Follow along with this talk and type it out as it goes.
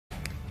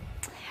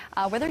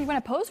Whether you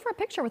want to pose for a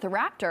picture with a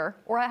raptor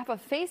or have a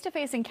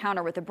face-to-face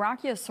encounter with a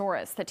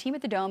brachiosaurus, the team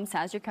at the Domes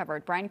has you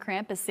covered. Brian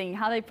Kramp is seeing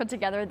how they put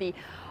together the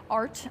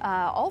art,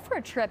 all for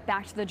a trip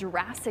back to the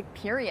Jurassic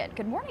period.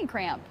 Good morning,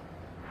 Kramp.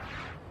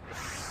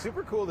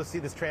 Super cool to see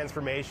this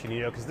transformation,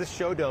 because this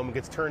show dome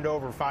gets turned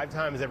over 5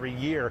 times every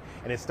year,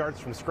 and it starts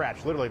from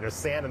scratch. Literally, there's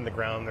sand in the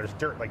ground, there's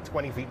dirt like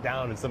 20 feet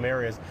down in some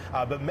areas.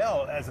 But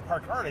Mel, as a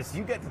park artist,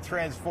 you get to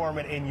transform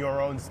it in your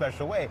own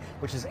special way,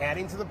 which is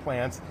adding to the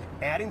plants,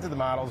 adding to the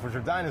models, which are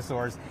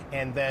dinosaurs,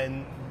 and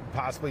then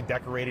possibly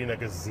decorating a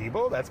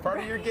gazebo. That's part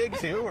of your gig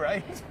too,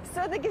 right?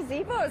 So the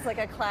gazebo is like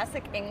a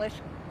classic English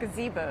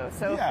gazebo.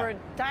 So for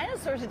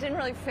dinosaurs, it didn't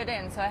really fit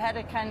in. So I had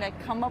to kind of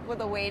come up with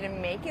a way to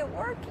make it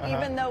work,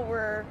 even though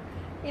we're,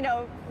 you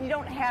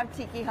don't have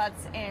tiki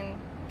huts in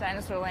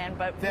dinosaur land,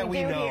 but that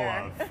we know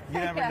here. of. You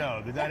never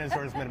know. The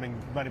dinosaurs might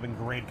have been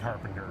great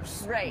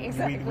carpenters. Right,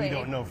 exactly. We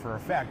don't know for a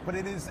fact, but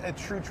it is a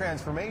true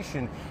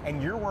transformation,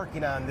 and you're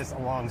working on this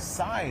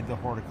alongside the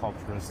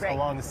horticulturists,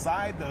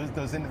 alongside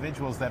those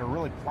individuals that are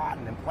really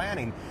plotting and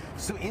planning.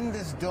 So in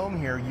this dome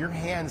here, your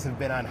hands have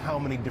been on how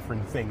many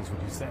different things,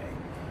 would you say?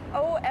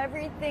 Oh,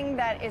 everything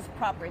that is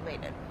prop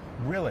related.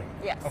 Really?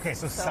 Yes. Okay,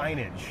 so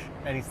signage,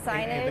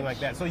 anything like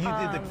that. So you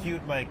did the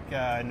cute,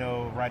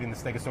 no riding the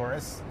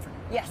Stegosaurus?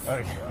 Yes.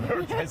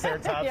 Okay.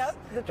 Triceratops. Yep,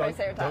 the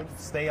Triceratops. Don't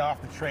stay off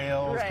the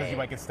trails because you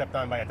might get stepped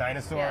on by a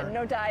dinosaur. Yeah,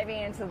 no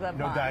diving into the pond.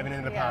 No diving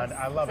into the pond.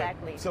 I love it.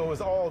 Exactly. So it was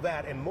all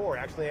that and more.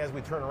 Actually, as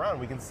we turn around,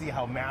 we can see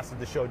how massive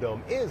the show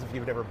dome is. If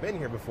you've never been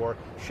here before,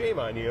 shame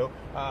on you.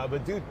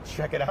 But do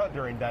check it out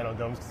during Dino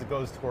Domes because it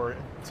goes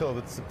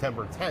till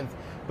September 10th.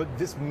 But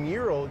this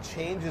mural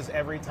changes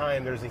every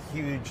time there's a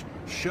huge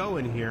show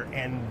in here,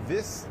 and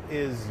this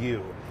is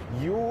you.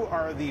 You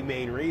are the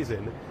main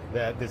reason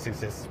that this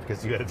exists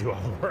because you got to do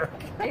all the work.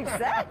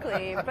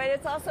 Exactly, but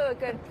it's also a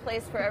good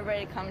place for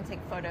everybody to come and take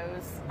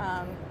photos.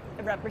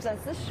 It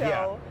represents the show.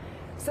 Yeah.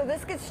 So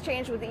this gets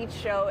changed with each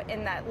show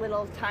in that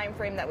little time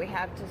frame that we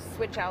have to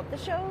switch out the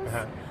shows.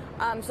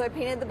 So I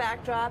painted the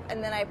backdrop,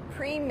 and then I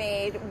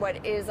pre-made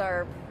what is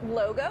our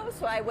logo.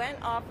 So I went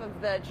off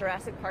of the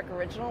Jurassic Park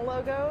original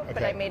logo,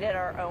 but I made it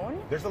our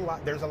own. There's a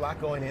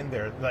lot going in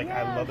there.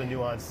 I love the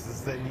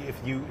nuances. That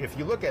if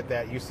you look at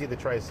that, you see the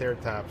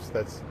Triceratops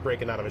that's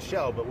breaking out of a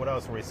shell. But what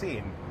else are we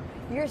seeing?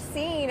 You're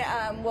seeing,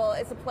 well,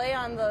 it's a play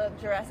on the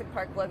Jurassic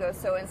Park logo.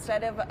 So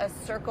instead of a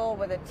circle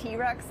with a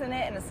T-Rex in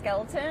it and a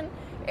skeleton,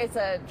 it's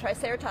a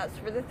Triceratops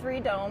for the 3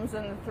 domes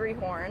and the 3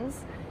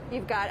 horns.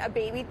 You've got a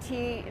baby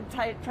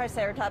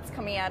Triceratops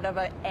coming out of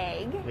an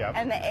egg,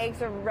 and the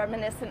eggs are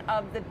reminiscent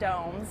of the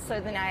domes. So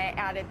then I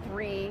added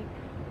 3,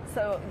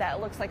 so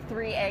that looks like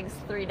 3 eggs,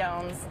 3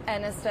 domes.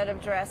 And instead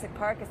of Jurassic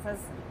Park, it says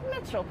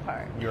Mitchell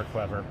Park. You're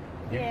clever.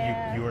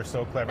 You are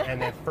so clever.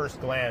 And at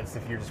first glance,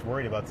 if you're just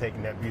worried about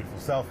taking that beautiful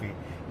selfie,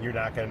 you're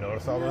not going to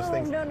notice all those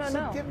things.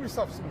 So give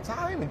yourself some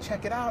time and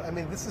check it out. I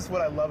mean, this is what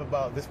I love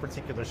about this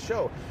particular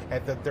show,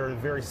 and that there are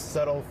very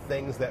subtle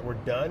things that were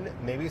done.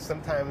 Maybe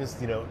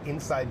sometimes,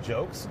 inside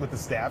jokes with the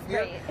staff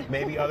here.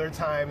 Maybe other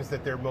times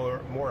that they're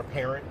more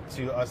apparent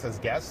to us as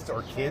guests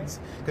or kids.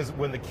 Because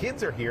when the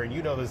kids are here, and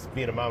you know this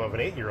being a mom of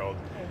an 8-year-old,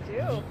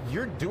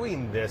 you're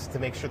doing this to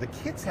make sure the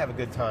kids have a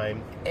good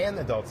time and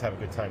the adults have a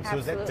good time. So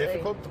is that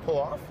difficult to pull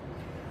off?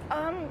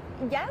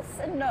 Yes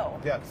and no.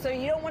 Yeah. So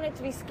you don't want it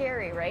to be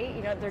scary,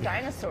 right? They're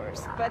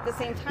dinosaurs, but at the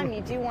same time,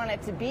 you do want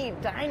it to be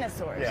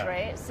dinosaurs,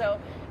 right? So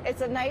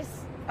it's a nice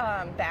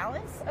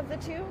balance of the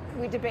two.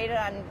 We debated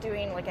on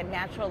doing like a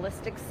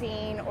naturalistic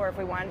scene, or if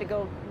we wanted to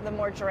go the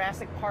more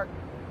Jurassic Park,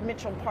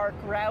 Mitchell Park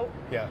route.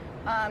 Yeah.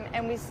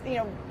 And we,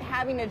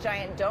 having a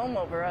giant dome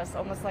over us,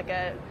 almost like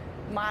a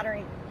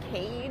modern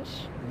cage.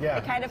 Yeah,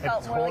 it kind of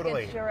felt more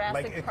like a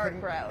Jurassic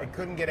Park route. It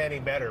couldn't get any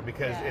better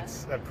because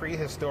it's a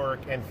prehistoric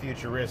and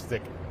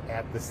futuristic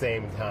at the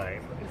same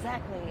time.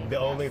 Exactly. The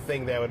only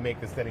thing that would make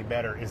this any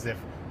better is if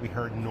we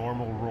heard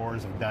normal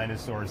roars of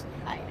dinosaurs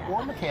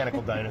or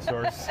mechanical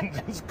dinosaurs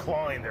just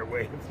clawing their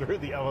way through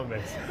the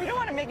elements. We don't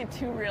want to make it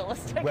too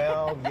realistic.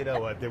 Well, you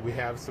know what? We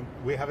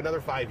have another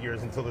 5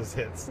 years until this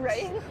hits.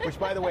 Right. Which,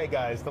 by the way,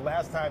 guys, the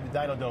last time the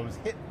Dino Domes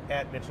hit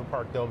at Mitchell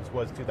Park Domes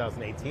was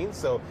 2018,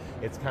 so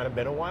it's kind of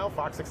been a while.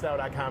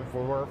 Fox6now.com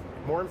for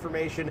more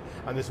information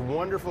on this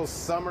wonderful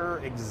summer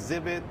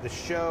exhibit, the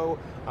show.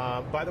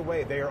 By the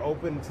way, they are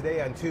open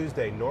today on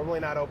Tuesday.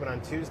 Normally not open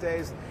on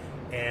Tuesdays.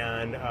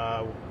 And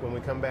when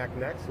we come back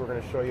next, we're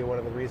going to show you one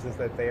of the reasons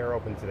that they are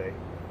open today.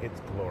 It's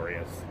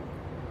glorious.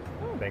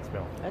 Thanks,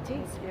 Mel. Thank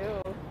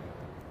you.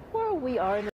 Well, we are in the